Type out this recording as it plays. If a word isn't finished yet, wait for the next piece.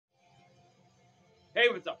Hey,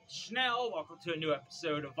 what's up, Schnell? Welcome to a new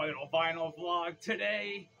episode of Vital Vinyl Vlog.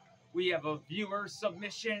 Today, we have a viewer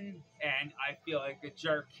submission, and I feel like a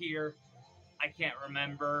jerk here. I can't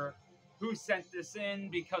remember who sent this in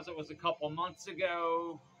because it was a couple months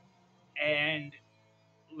ago, and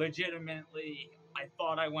legitimately, I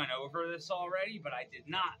thought I went over this already, but I did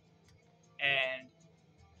not. And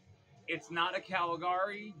it's not a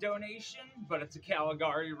Caligari donation, but it's a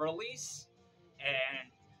Caligari release, and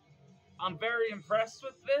I'm very impressed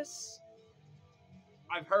with this.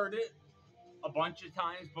 I've heard it a bunch of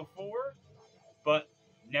times before, but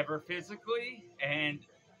never physically. And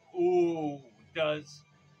ooh, does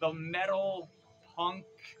the metal punk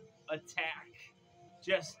attack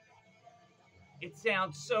just, it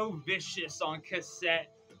sounds so vicious on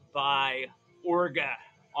cassette by Orga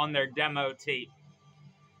on their demo tape.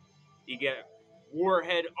 You get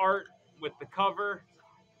Warhead Art with the cover,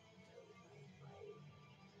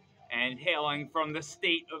 and hailing from the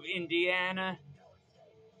state of Indiana.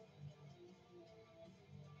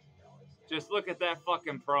 Just look at that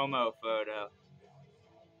fucking promo photo.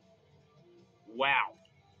 Wow.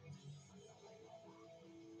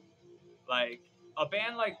 Like, a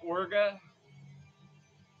band like Orga,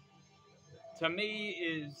 to me,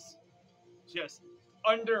 is just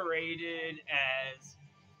underrated as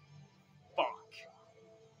fuck.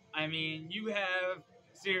 I mean, you have,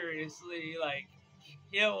 seriously, like,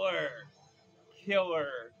 killer,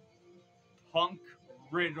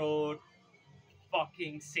 punk-riddled,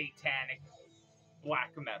 fucking satanic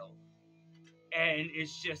black metal. And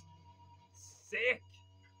it's just sick.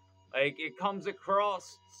 Like, it comes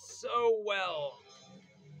across so well.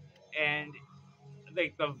 And,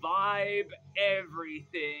 like, the vibe,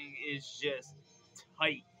 everything is just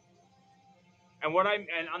tight. And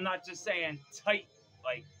I'm not just saying tight,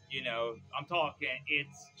 like, you know, I'm talking,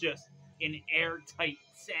 it's just an airtight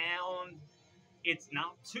sound. It's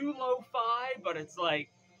not too lo-fi, but it's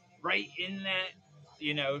like right in that,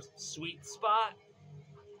 you know, sweet spot.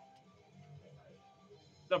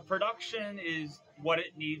 The production is what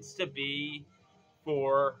it needs to be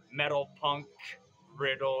for metal punk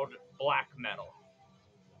riddled black metal.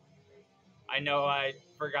 I know I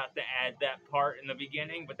forgot to add that part in the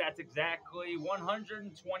beginning, but that's exactly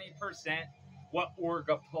 120% what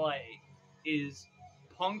Orga play is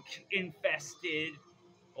punk infested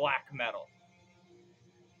black metal.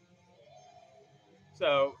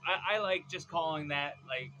 So I like just calling that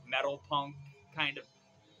like metal punk, kind of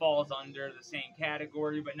falls under the same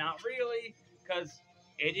category, but not really, because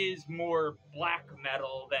it is more black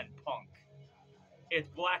metal than punk. It's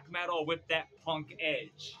black metal with that punk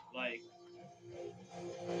edge, like.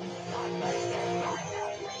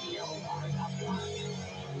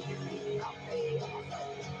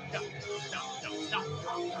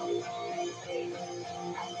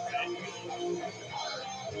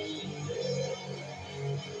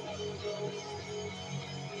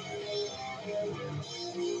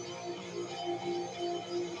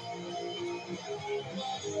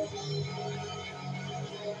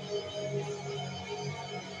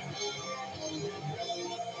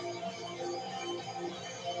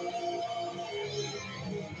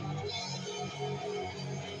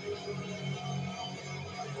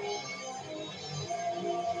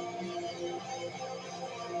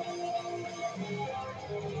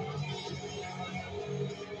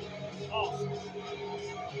 Awesome.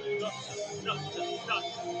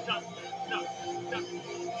 Because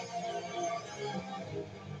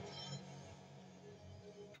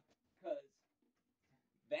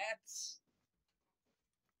that's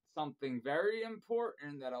something very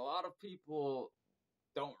important that a lot of people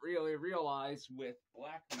don't really realize with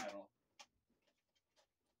black metal.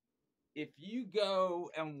 If you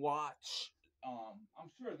go and watch, I'm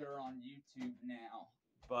sure they're on YouTube now,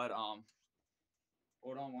 but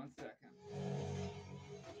hold on 1 second.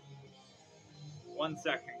 1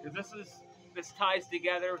 second, because this ties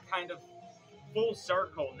together kind of full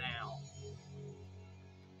circle now.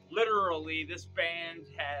 Literally, this band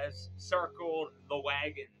has circled the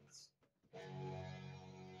wagons.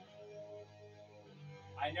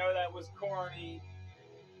 I know that was corny.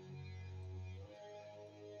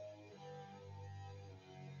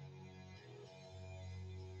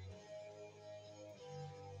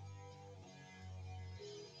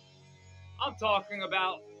 I'm talking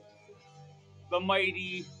about the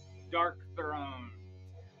mighty Dark Throne.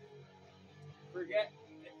 Forget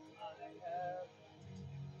that I have.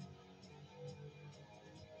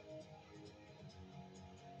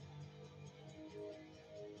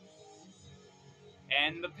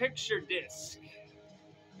 And the picture disc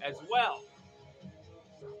as well.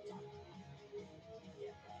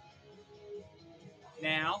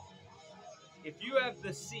 Now, if you have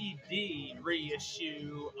the CD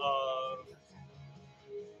reissue of,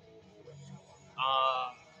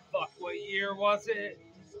 what year was it?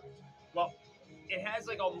 Well, it has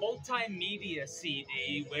like a multimedia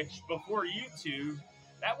CD, which before YouTube,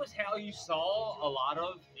 that was how you saw a lot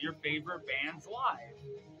of your favorite bands live.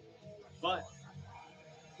 But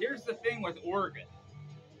here's the thing with Orga,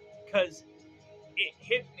 because it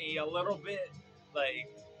hit me a little bit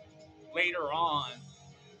like later on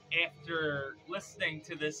after listening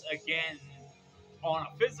to this again on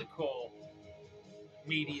a physical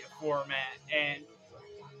media format, and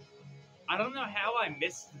I don't know how I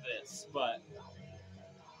missed this, but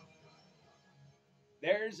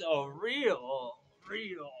there's a real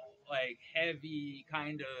like heavy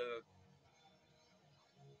kind of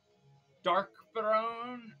Dark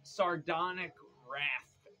Throne sardonic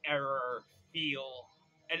wrath error feel,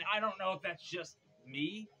 and I don't know if that's just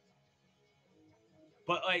me,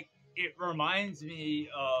 but like it reminds me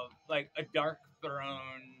of like a Dark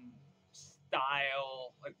Throne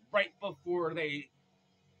style, like right before they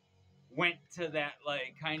went to that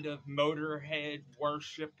like kind of Motorhead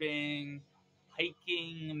worshipping,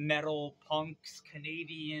 hiking metal punks,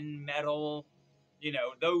 Canadian metal, you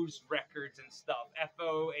know, those records and stuff,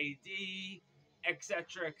 FOAD,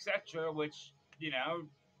 etc., etc., which, you know,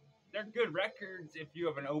 they're good records if you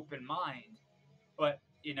have an open mind. But,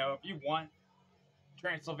 you know, if you want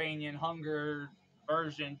Transylvanian Hunger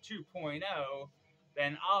version 2.0,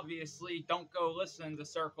 then obviously don't go listen to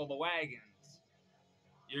Circle the Wagons.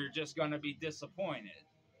 You're just going to be disappointed.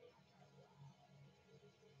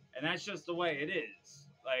 And that's just the way it is.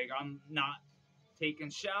 Like, I'm not taking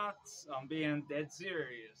shots. I'm being dead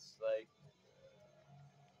serious. Like,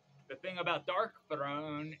 the thing about Dark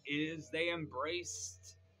Throne is they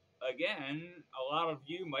embraced, again, a lot of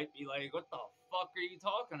you might be like, what the fuck are you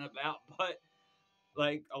talking about? But,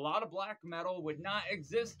 like, a lot of black metal would not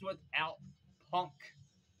exist without punk.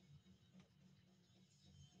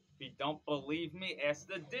 If you don't believe me, ask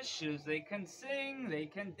the dishes. They can sing, they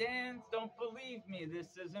can dance. Don't believe me,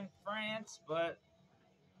 this isn't France, but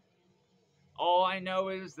all I know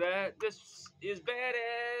is that this is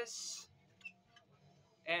badass.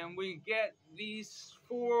 And we get these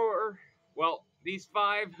these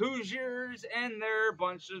 5 Hoosiers and they're a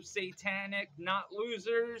bunch of satanic not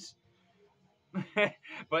losers.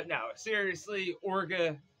 But no, seriously,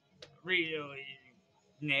 Orga really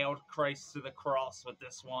nailed Christ to the cross with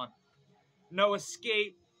this one. No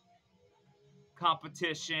escape,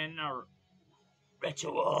 competition, or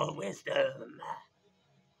ritual wisdom.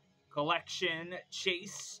 Collection,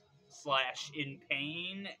 chase / in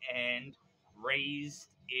pain, and raised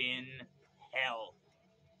in hell.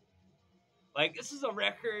 Like, this is a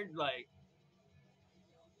record, like,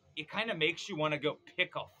 it kind of makes you want to go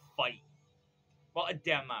pick a fight. Well, a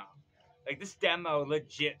demo. Like, this demo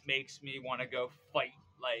legit makes me want to go fight,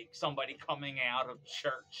 like, somebody coming out of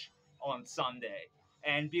church on Sunday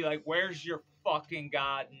and be like, where's your fucking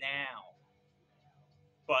God now?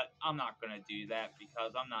 But I'm not going to do that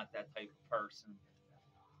because I'm not that type of person.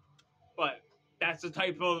 But that's the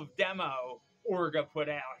type of demo Orga put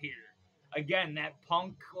out here. Again, that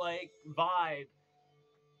punk-like vibe,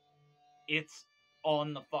 it's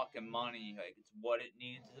on the fucking money. Like, it's what it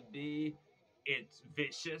needs to be. It's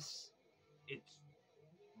vicious. It's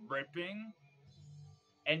ripping.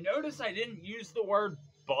 And notice I didn't use the word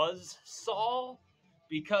buzzsaw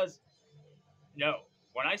because, no,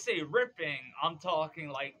 when I say ripping, I'm talking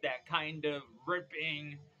like that kind of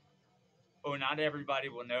ripping. Oh, not everybody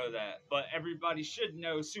will know that, but everybody should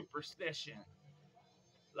know Superstition.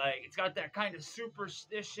 Like, it's got that kind of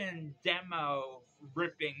Superstition demo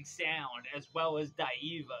ripping sound, as well as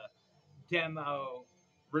Daiva demo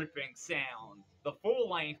ripping sound. The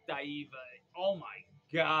full-length Daiva, oh my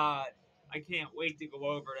god, I can't wait to go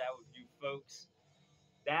over that with you folks.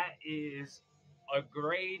 That is a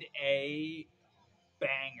grade A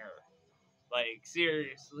banger. Like,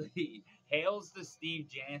 seriously, hails to Steve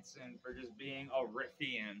Jansen for just being a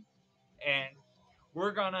Riffian. And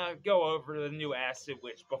we're gonna go over the new Acid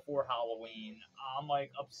Witch before Halloween. I'm,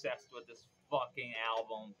 like, obsessed with this fucking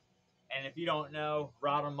album. And if you don't know,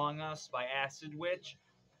 Rot Among Us by Acid Witch,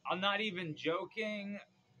 I'm not even joking.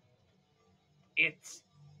 It's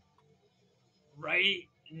right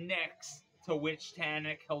next to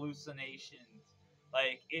Witch-Tanic Hallucinations.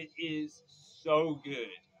 Like, it is so good.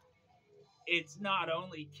 It's not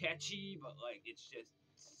only catchy, but, like, it's just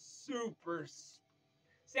super...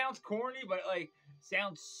 Sounds corny, but, like,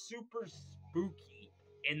 sounds super spooky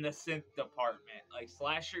in the synth department. Like,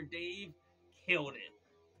 Slasher Dave killed it.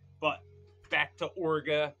 But back to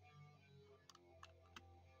Orga.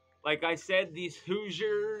 Like I said, these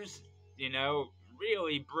Hoosiers you know,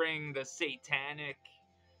 really bring the satanic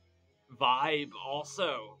vibe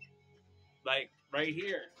also. Like right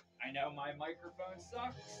here. I know my microphone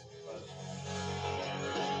sucks, but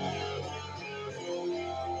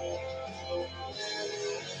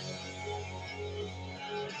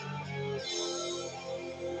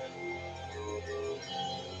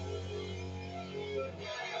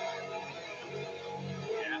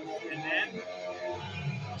yeah. And then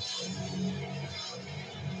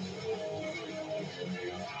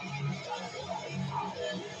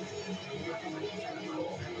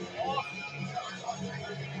oh,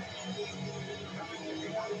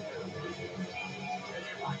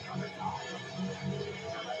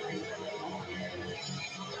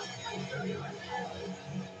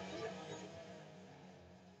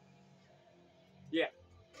 yeah.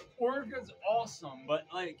 Orga's awesome, but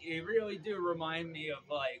like it really do remind me of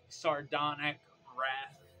like Sardonic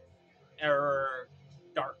Wrath Error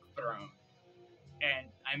Dark Throne. And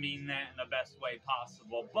I mean that in the best way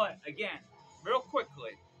possible. But again, real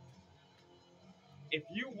quickly, if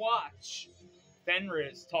you watch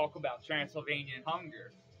Fenris talk about Transylvanian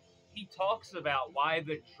hunger, he talks about why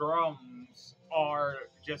the drums are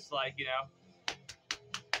just like, you know,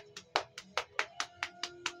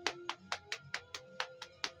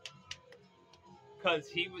 because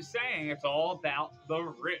he was saying it's all about the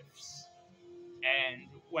riffs. And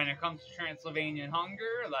when it comes to Transylvanian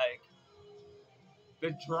hunger, like,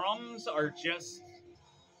 the drums are just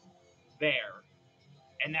there.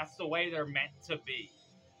 And that's the way they're meant to be.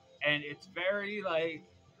 And it's very, like,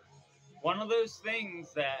 one of those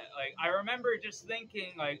things that, like, I remember just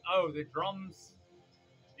thinking, like, oh, the drums,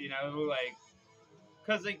 you know, like,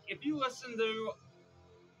 because, like, if you listen to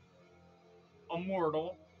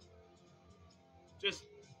Immortal, just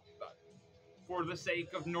for the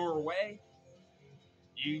sake of Norway,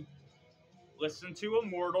 you listen to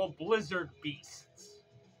Immortal Blizzard Beasts.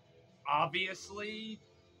 Obviously,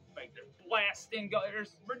 like, they're blasting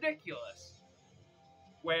gutters, ridiculous.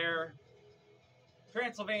 Where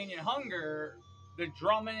Transylvanian Hunger, the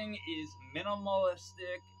drumming is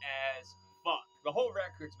minimalistic as fuck. The whole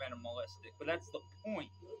record's minimalistic, but that's the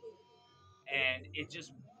point. And it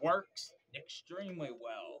just works extremely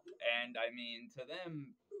well. And I mean, to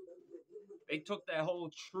them, they took that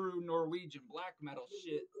whole true Norwegian black metal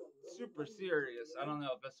shit super serious. I don't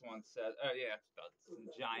know if this one says, oh yeah, it's got some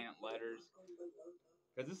giant letters.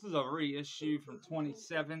 Because this is a reissue from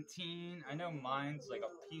 2017. I know mine's like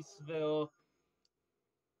a Peaceville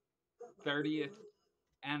 30th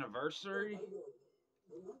anniversary.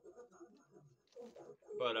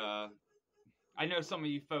 But I know some of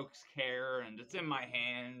you folks care, and it's in my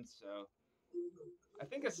hands, so I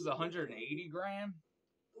think this is 180 gram.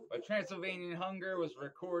 But Transylvanian Hunger was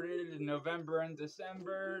recorded in November and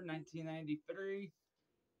December 1993.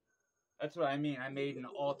 That's what I mean. I made an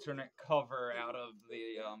alternate cover out of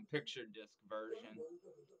the picture disc version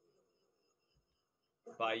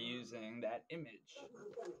by using that image.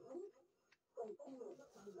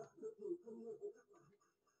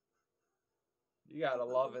 You gotta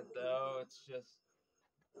love it though. It's just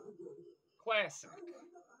classic.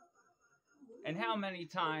 And how many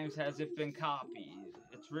times has it been copied?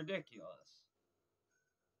 It's ridiculous.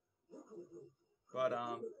 But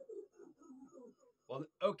well,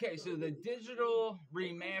 okay, so the digital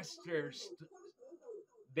remasters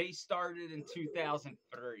they started in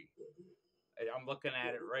 2003. I'm looking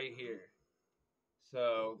at it right here.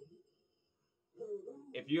 So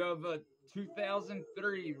if you have a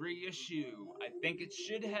 2003 reissue, I think it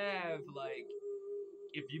should have, like,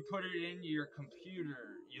 if you put it in your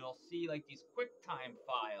computer, you'll see like these QuickTime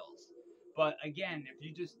files. But again, if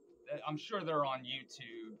you just, I'm sure they're on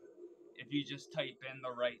YouTube. If you just type in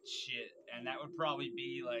the right shit, and that would probably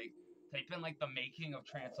be like, type in like the making of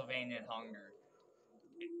Transylvanian Hunger.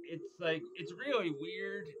 It's like, it's really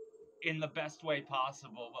weird in the best way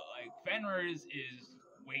possible, but like Fenris is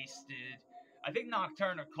wasted. I think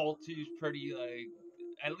Nocturne Occulti is pretty, like,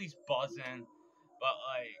 at least buzzing, but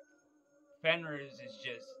like Fenris is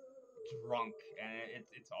just drunk, and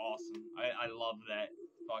it's awesome. I love that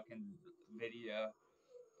fucking video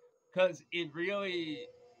because it really,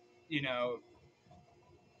 you know,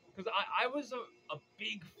 because I was a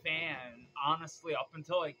big fan, honestly, up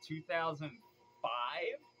until like 2005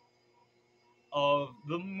 of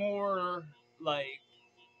the more, like,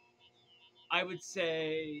 I would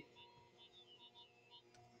say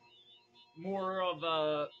more of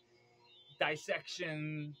a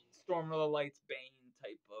dissection, Storm of the Lights, Bane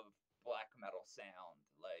type of black metal sound.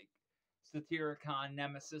 Like Satyricon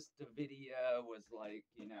Nemesis Davidia was, like,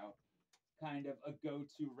 you know, kind of a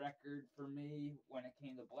go-to record for me when it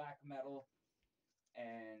came to black metal.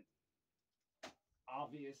 And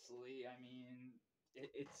obviously, I mean,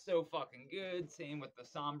 it's so fucking good. Same with the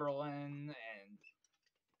Somberlin, and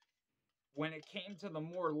when it came to the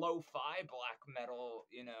more lo-fi black metal,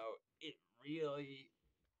 you know, it really,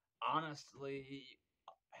 honestly,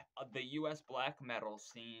 the U.S. black metal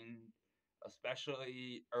scene,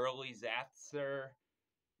 especially early Zapster,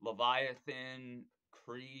 Leviathan,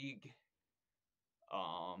 Krieg,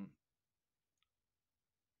 um,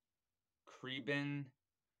 Krieben,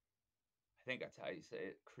 I think that's how you say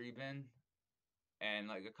it, Krieben, and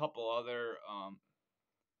like a couple other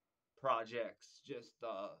projects, just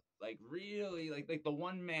like really like the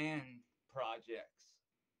one man projects,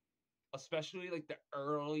 especially like the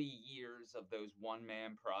early years of those one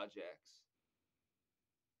man projects,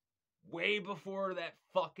 way before that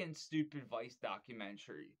fucking stupid Vice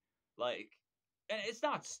documentary. Like, and it's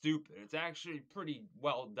not stupid, it's actually pretty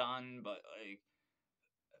well done, but like,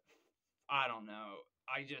 I don't know,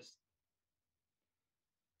 I just,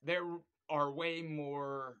 there are way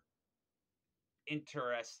more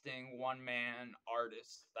interesting one-man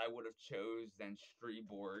artists I would have chose than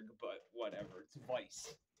Streborg, but whatever, it's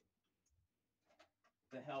Vice.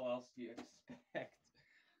 The hell else do you expect?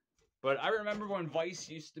 But I remember when Vice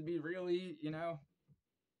used to be really, you know,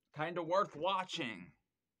 kind of worth watching.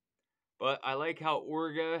 But I like how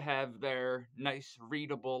Orga have their nice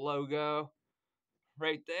readable logo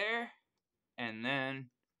right there. And then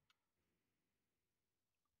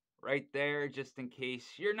right there, just in case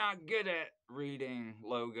you're not good at reading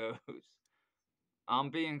logos.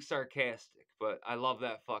 I'm being sarcastic, but I love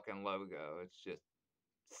that fucking logo. It's just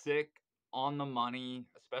sick, on the money,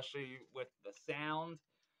 especially with the sound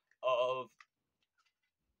of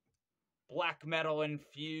black metal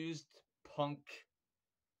infused punk,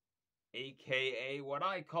 aka what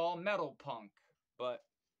I call metal punk, but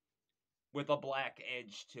with a black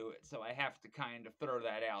edge to it. So I have to kind of throw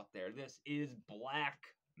that out there. This is black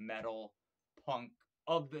metal punk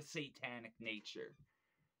of the satanic nature.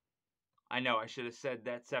 I know I should have said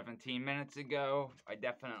that 17 minutes ago. I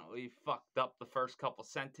definitely fucked up the first couple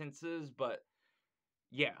sentences, but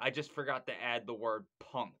yeah, I just forgot to add the word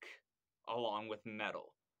punk along with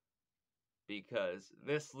metal. Because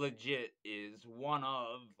this legit is one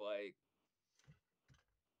of, like,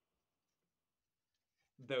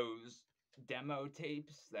 those demo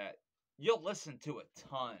tapes that you'll listen to a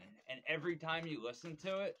ton, and every time you listen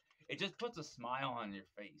to it, it just puts a smile on your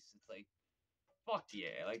face. It's like, fuck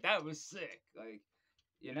yeah, like, that was sick. Like,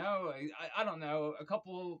 you know, I don't know, a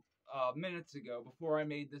couple minutes ago, before I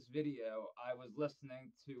made this video, I was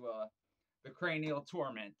listening to the Cranial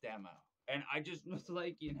Torment demo, and I just was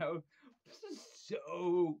like, you know, this is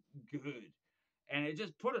so good, and it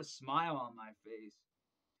just put a smile on my face.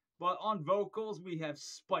 But on vocals, we have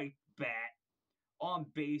Spike Bat. On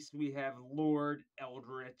bass, we have Lord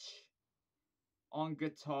Eldritch. On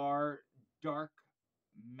guitar, Dark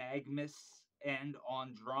Magmus. And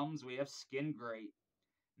on drums, we have Skin Great.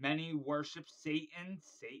 Many worship Satan.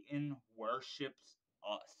 Satan worships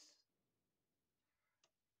us.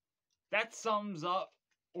 That sums up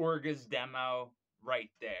Orga's demo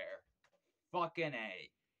right there. Fucking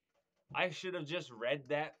A. I should have just read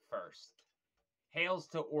that first. Hails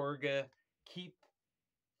to Orga. Keep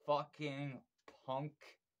fucking punk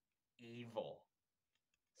evil.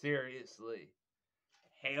 Seriously.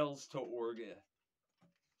 Hails to Orga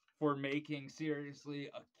for making, seriously,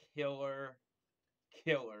 a killer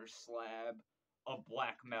slab of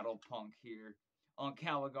black metal punk here on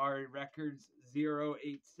Caligari Records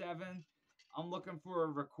 087. I'm looking for a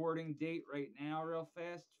recording date right now real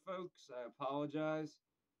fast, folks. I apologize.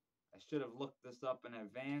 I should have looked this up in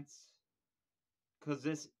advance, because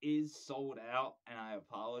this is sold out, and I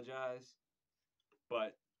apologize.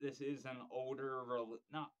 But this is an older,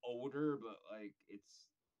 not older, but like, it's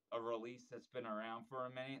a release that's been around for a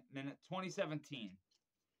minute. 2017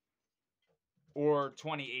 or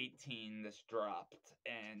 2018 this dropped,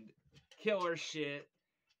 and killer shit.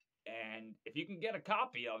 And if you can get a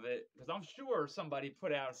copy of it, because I'm sure somebody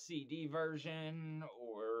put out a CD version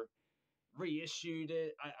or reissued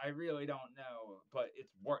it, I really don't know, but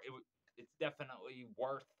it's definitely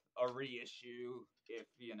worth a reissue if,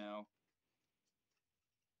 you know,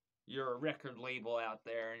 you're a record label out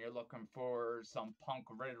there and you're looking for some punk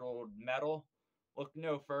riddled metal. Look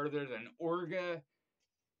no further than Orga.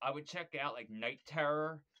 I would check out like Night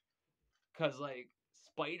Terror, because like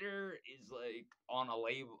Spider is like on a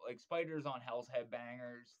label, like Spider's on Hell's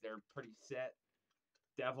Headbangers. They're pretty set.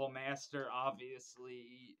 Devil Master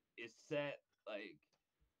obviously is set. Like,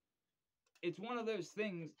 it's one of those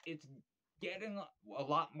things, it's getting a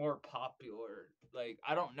lot more popular. Like,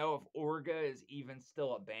 I don't know if Orga is even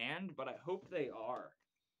still a band, but I hope they are,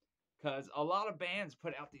 Because a lot of bands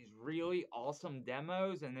put out these really awesome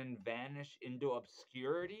demos and then vanish into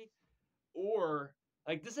obscurity. Or,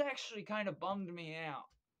 like, this actually kind of bummed me out.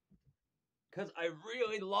 Because I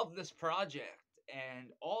really love this project. And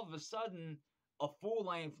all of a sudden, a full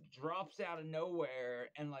length drops out of nowhere.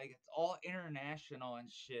 And, like, it's all international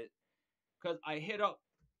and shit. Because I hit up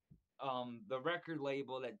the record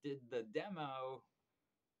label that did the demo.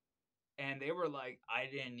 And they were like, I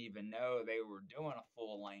didn't even know they were doing a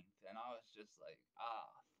full length. And I was just like,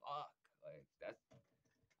 fuck. Like, that's,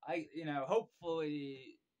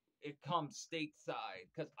 hopefully it comes stateside.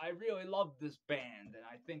 Because I really love this band. And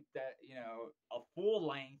I think that, a full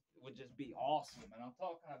length would just be awesome. And I'm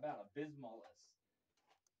talking about Abysmalist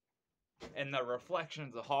and the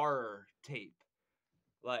Reflections of Horror tape.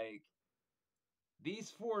 Like,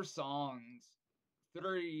 these 4 songs,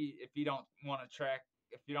 3 if you don't want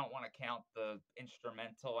to count the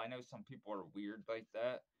instrumental. I know some people are weird like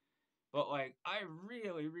that. But, like, I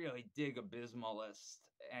really, really dig Abysmalist.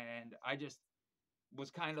 And I just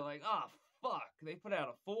was kind of like, fuck. They put out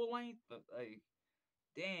a full length? But, like,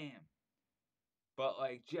 damn. But,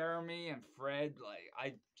 like, Jeremy and Fred, like,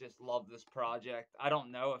 I just love this project. I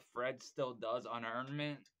don't know if Fred still does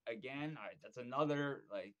Unearnment. Again, that's another,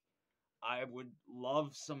 like, I would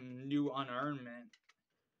love some new Unearnment.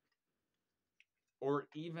 Or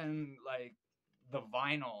even, like, the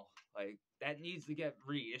vinyl. Like, that needs to get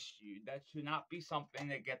reissued. That should not be something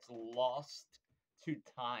that gets lost to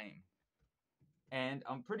time. And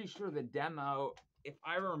I'm pretty sure the demo, if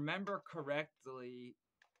I remember correctly,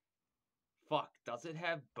 does it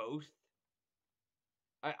have both?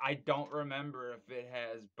 I don't remember if it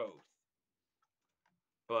has both.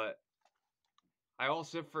 But I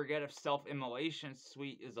also forget if Self-Immolation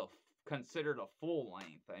Suite is considered a full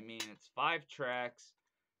length. I mean, it's 5 tracks,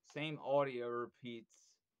 same audio repeats.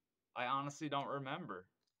 I honestly don't remember.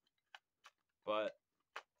 But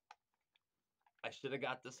I should have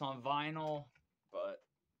got this on vinyl. But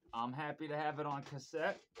I'm happy to have it on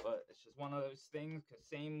cassette. But it's just one of those things. Cause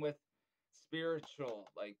same with Spiritual.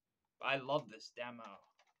 Like, I love this demo.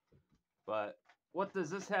 But what does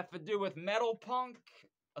this have to do with metal punk?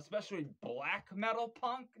 Especially black metal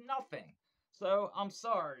punk? Nothing. So I'm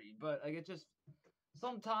sorry. But like, it just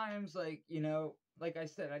sometimes, like, like I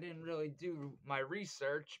said, I didn't really do my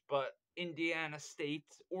research, but Indiana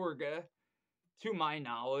State's Orga, to my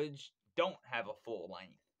knowledge, don't have a full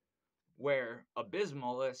length. Where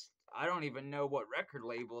Abysmalist, I don't even know what record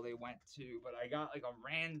label they went to, but I got like a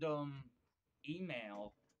random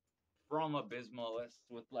email from Abysmalist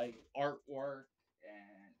with like artwork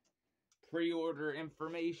and pre-order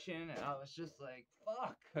information, and I was just like,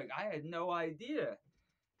 fuck, like I had no idea.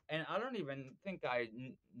 And I don't even think I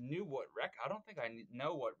knew I don't think I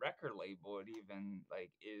know what record label it even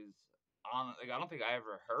like is on. Like, I don't think I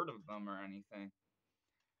ever heard of them or anything.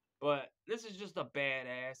 But this is just a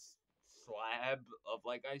badass slab of,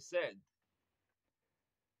 like I said,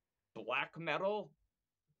 black metal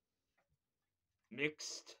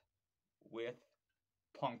mixed with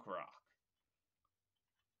punk rock.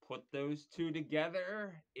 Put those two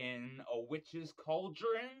together in a witch's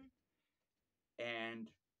cauldron, and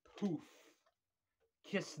poof,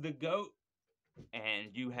 kiss the goat, and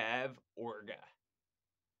you have Orga.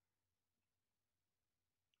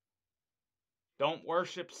 Don't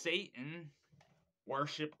worship Satan,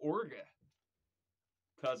 worship Orga.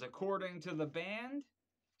 Because according to the band,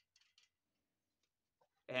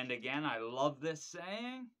 and again, I love this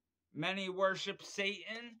saying, many worship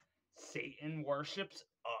Satan, Satan worships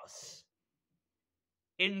us.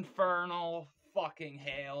 Infernal fucking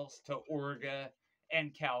hails to Orga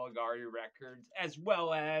and Caligari Records, as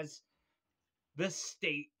well as the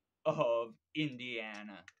state of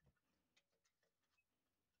Indiana.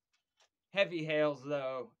 Heavy hails,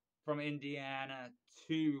 though, from Indiana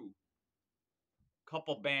to a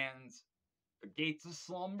couple bands. The Gates of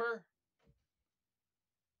Slumber,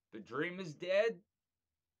 The Dream is Dead.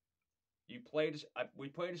 We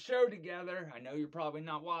played a show together. I know you're probably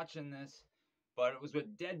not watching this, but it was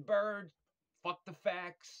with Deadbird, Fuck the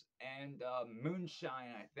Facts, and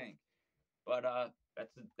Moonshine, I think. But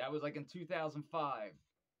that was like in 2005.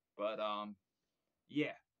 But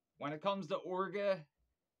yeah. When it comes to Orga,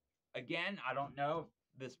 again, I don't know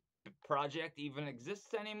if this project even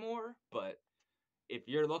exists anymore, but if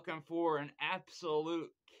you're looking for an absolute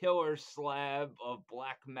killer slab of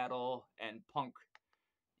black metal and punk,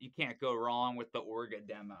 you can't go wrong with the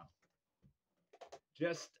Orga-Demo.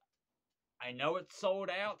 I know it's sold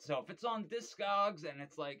out, so if it's on Discogs and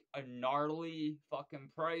it's like a gnarly fucking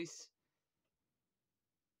price,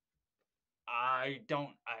 I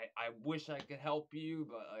wish I could help you,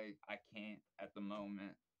 but I can't at the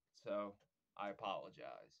moment. so I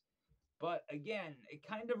apologize. But again, it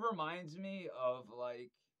kind of reminds me of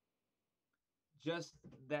like just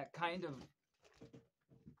that kind of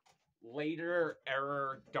later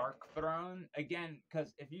era Dark Throne. Again,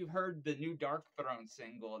 because if you've heard the new Dark Throne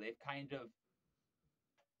single, they've kind of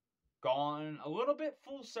gone a little bit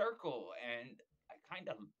full circle, and I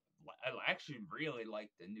actually really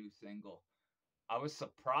liked the new single. I was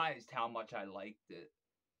surprised how much I liked it.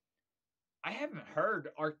 I haven't heard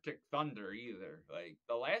Arctic Thunder either. Like,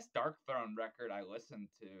 the last Dark Throne record I listened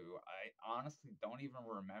to, I honestly don't even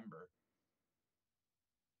remember.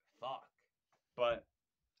 Fuck. But,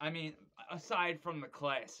 I mean, aside from the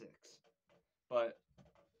classics. But,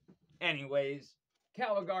 anyways,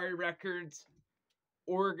 Caligari Records,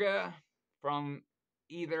 Orga, from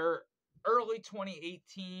either early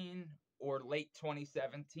 2018 or late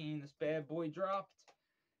 2017, this bad boy dropped.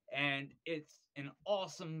 And it's an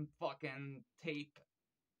awesome fucking tape.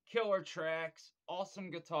 Killer tracks,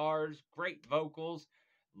 awesome guitars, great vocals.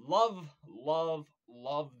 Love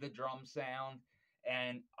the drum sound.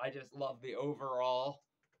 And I just love the overall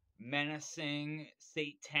menacing,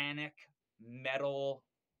 satanic, metal,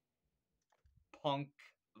 punk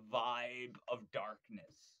vibe of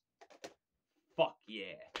darkness. Fuck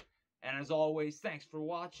yeah. And as always, thanks for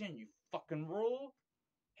watching. You fucking rule.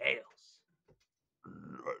 Hails.